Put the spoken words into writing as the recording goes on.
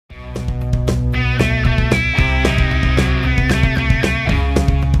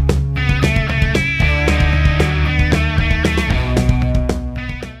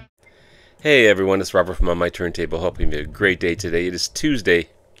Hey everyone, it's Robert from On My Turntable, hoping you have a great day today. It is Tuesday.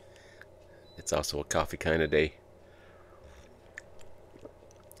 It's also a coffee kind of day.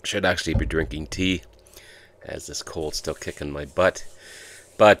 Should actually be drinking tea, as this cold's still kicking my butt.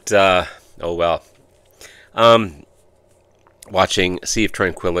 But, oh well. Um, Watching Sea of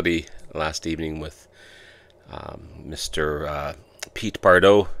Tranquility last evening with Mr. Pete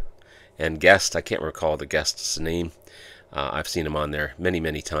Bardot and guest. I can't recall the guest's name. I've seen him on there many,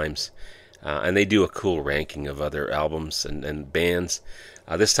 many times. And they do a cool ranking of other albums and bands.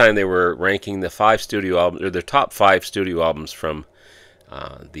 This time they were ranking the five studio albums, or their top five studio albums from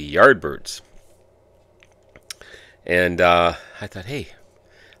the Yardbirds. And I thought, hey,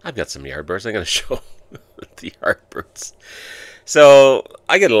 I've got some Yardbirds. I'm going to show the Yardbirds. So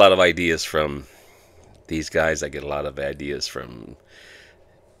I get a lot of ideas from these guys. I get a lot of ideas from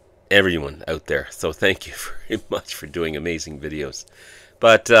everyone out there. So thank you very much for doing amazing videos.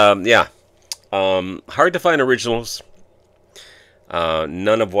 But yeah. Hard to find originals.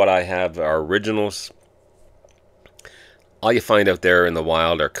 None of what I have are originals. All you find out there in the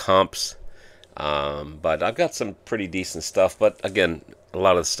wild are comps. But I've got some pretty decent stuff. But again, a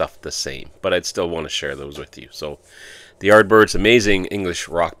lot of the stuff the same. But I'd still want to share those with you. So, the Yardbirds, amazing English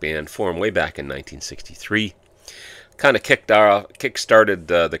rock band, formed way back in 1963. Kind of kick-started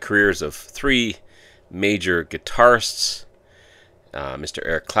the careers of three major guitarists. Mr.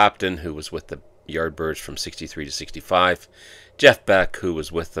 Eric Clapton, who was with the Yardbirds from 63 to 65, Jeff Beck, who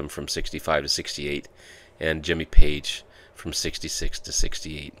was with them from 65 to 68, and Jimmy Page from 66 to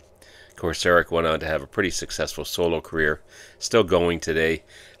 68. Of course, Eric went on to have a pretty successful solo career, still going today.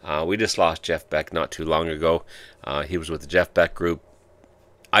 We just lost Jeff Beck not too long ago. He was with the Jeff Beck group.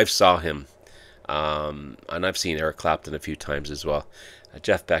 I've saw him, and I've seen Eric Clapton a few times as well.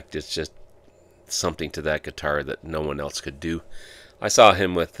 Jeff Beck is just something to that guitar that no one else could do. I saw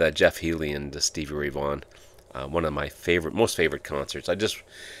him with Jeff Healey and Stevie Ray Vaughan, one of my most favorite concerts.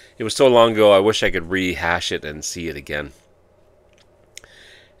 It was so long ago, I wish I could rehash it and see it again.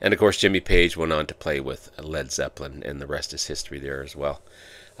 And of course, Jimmy Page went on to play with Led Zeppelin, and the rest is history there as well.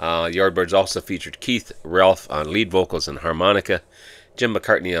 The Yardbirds also featured Keith Relf on lead vocals and harmonica, Jim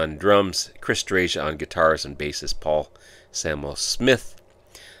McCartney on drums, Chris Draja on guitars, and bassist Paul Samuel Smith.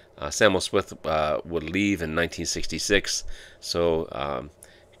 Samuel Smith would leave in 1966, so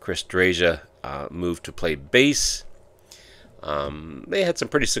Chris Draja moved to play bass. They had some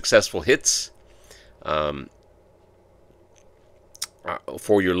pretty successful hits. For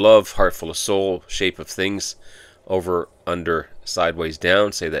Your Love, Heart Full of Soul, Shape of Things, Over, Under, Sideways,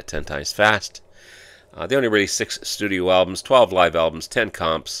 Down, Say That 10 Times Fast. They only released 6 studio albums, 12 live albums, 10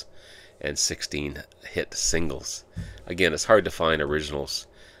 comps, and 16 hit singles. Again, it's hard to find originals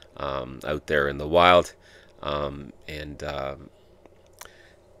out there in the wild, Pete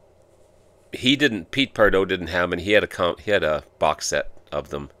Bardot didn't have them, and he had a box set of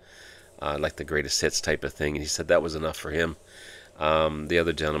them, like the greatest hits type of thing, and he said that was enough for him. The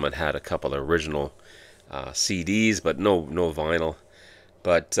other gentleman had a couple of original CDs, but no vinyl.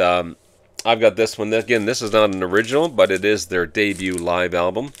 But I've got this one. Again, this is not an original, but it is their debut live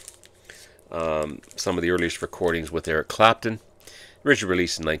album. Some of the earliest recordings with Eric Clapton. Originally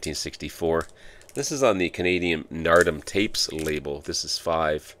released in 1964. This is on the Canadian Nardum Tapes label. This is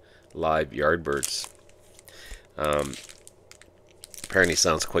 5 live Yardbirds. Apparently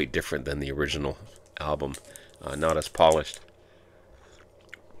sounds quite different than the original album. Not as polished.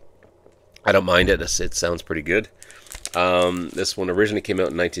 I don't mind it. It sounds pretty good. This one originally came out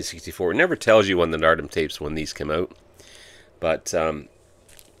in 1964. It never tells you on the Nardum tapes when these came out. But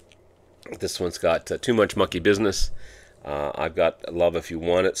this one's got Too Much Monkey Business. I've got Love If You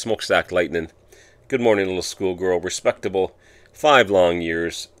Want It, Smokestack Lightning, Good Morning Little Schoolgirl, Respectable, 5 Long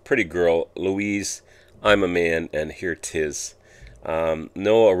Years, Pretty Girl, Louise, I'm a Man, and Here 'Tis.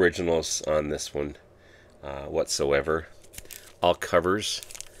 No originals on this one whatsoever. All covers,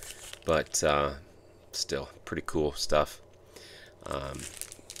 but still pretty cool stuff.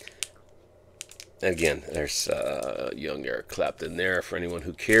 Again, there's young Eric Clapton there for anyone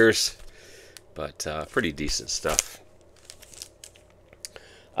who cares, but pretty decent stuff.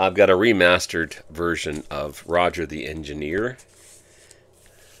 I've got a remastered version of Roger the Engineer.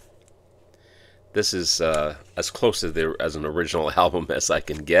 This is as close as an original album as I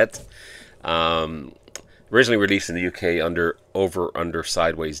can get. Originally released in the UK under Over, Under,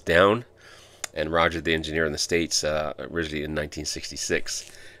 Sideways, Down, and Roger the Engineer in the States originally in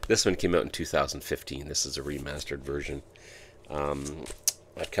 1966. This one came out in 2015. This is a remastered version.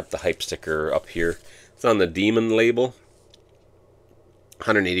 I've kept the hype sticker up here. It's on the Demon label.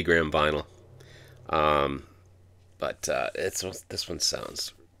 180 gram vinyl. But this one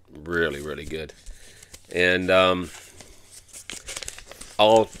sounds Really, really good. And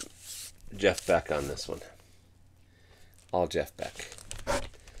all Jeff Beck on this one. All Jeff Beck.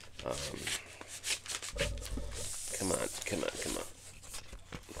 Come on, come on, come on.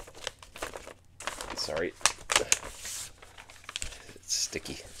 Sorry. It's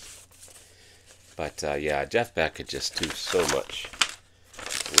sticky. But yeah, Jeff Beck could just do so much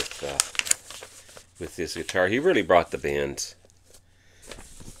with this guitar. He really brought the band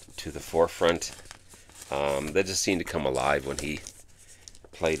to the forefront. They just seemed to come alive when he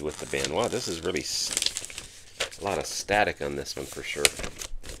played with the band. Wow, this is really a lot of static on this one for sure.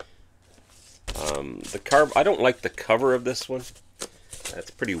 I don't like the cover of this one. That's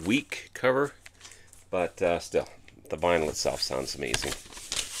a pretty weak cover, but still, the vinyl itself sounds amazing.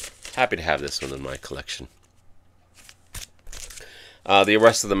 Happy to have this one in my collection. The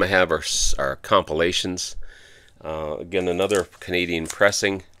rest of them I have are compilations. Again, another Canadian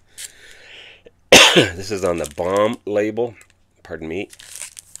pressing. This is on the Bomb label. Pardon me.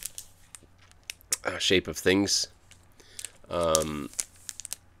 Shape of Things.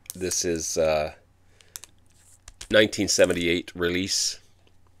 This is 1978 release.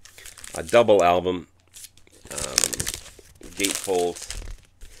 A double album. Gatefold.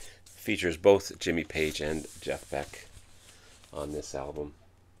 Features both Jimmy Page and Jeff Beck on this album.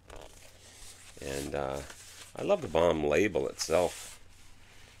 And I love the Bomb label itself.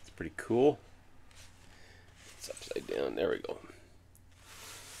 It's pretty cool. It's upside down. There we go.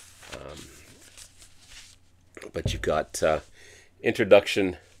 But you've got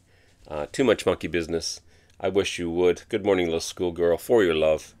Introduction, Too Much Monkey Business, I Wish You Would, Good Morning Little Schoolgirl, For Your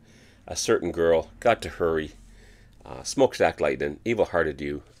Love, A Certain Girl, Got to Hurry, Smokestack Lightning, Evil Hearted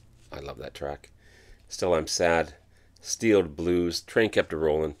You, I love that track, Still I'm Sad, Steel Blues, Train Kept a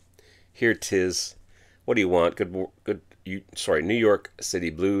Rollin', Here 'Tis, What Do You Want, New York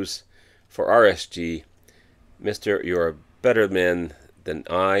City Blues, For RSG, Mr. You're a Better Man Than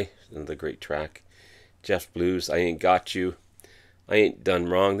I, another great track, Jeff Blues, I Ain't Got You, I Ain't Done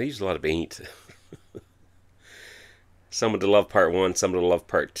Wrong. They use a lot of ain't. Someone to Love Part 1, Someone to Love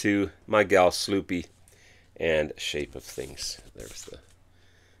Part 2, My Gal Sloopy, and Shape of Things. There's the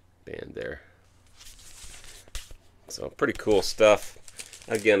band there. So pretty cool stuff.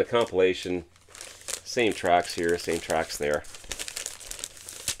 Again, a compilation. Same tracks here, same tracks there.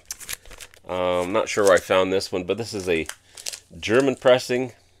 I'm not sure where I found this one, but this is a German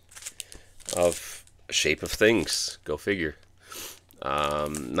pressing of Shape of Things. Go figure.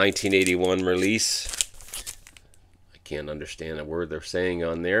 1981 release. I can't understand a word they're saying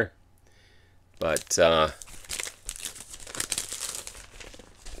on there, but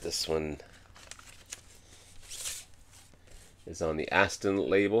this one is on the Aston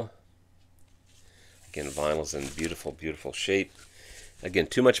label. Again, vinyl's in beautiful, beautiful shape. Again,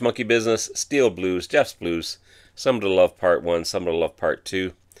 Too Much Monkey Business, Steel Blues, Jeff's Blues, Some to Love Part 1, Some to Love Part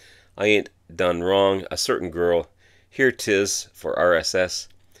 2, I Ain't Done Wrong, A Certain Girl, Here 'Tis for RSS,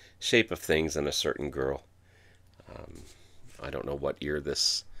 Shape of Things, and A Certain Girl. I don't know what year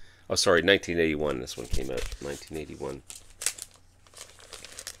this... Oh, sorry, 1981. This one came out, 1981.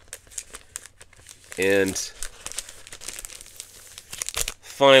 And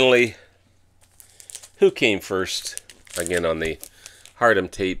finally, who came first? Again, on the Hardem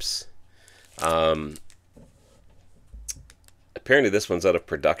tapes. Apparently this one's out of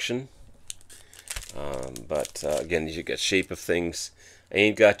production. But again, you get Shape of Things, I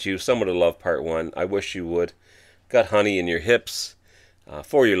Ain't Got You, Someone to Love Part 1, I Wish You Would, Got Honey in Your Hips,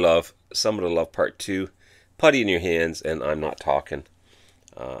 For Your Love, Someone to Love Part 2, Putty in Your Hands, and I'm Not Talking.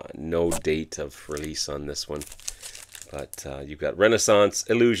 No date of release on this one. But you've got Renaissance,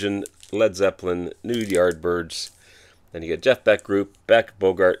 Illusion, Led Zeppelin, New Yardbirds. Then you get Jeff Beck Group, Beck,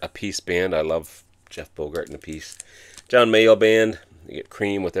 Bogart, A Peace Band. I love Jeff Bogart and A Peace. John Mayall Band. You get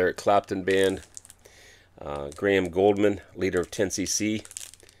Cream with Eric Clapton Band. Graham Goldman, leader of 10cc.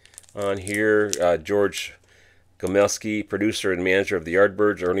 On here, George Gomelski, producer and manager of the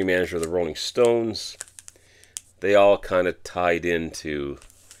Yardbirds, early manager of the Rolling Stones. They all kind of tied into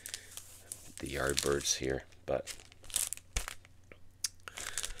the Yardbirds here, but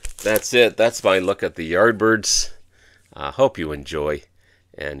that's it. That's my look at the Yardbirds. Hope you enjoy,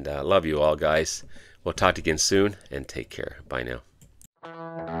 and love you all, guys. We'll talk to you again soon, and take care. Bye now.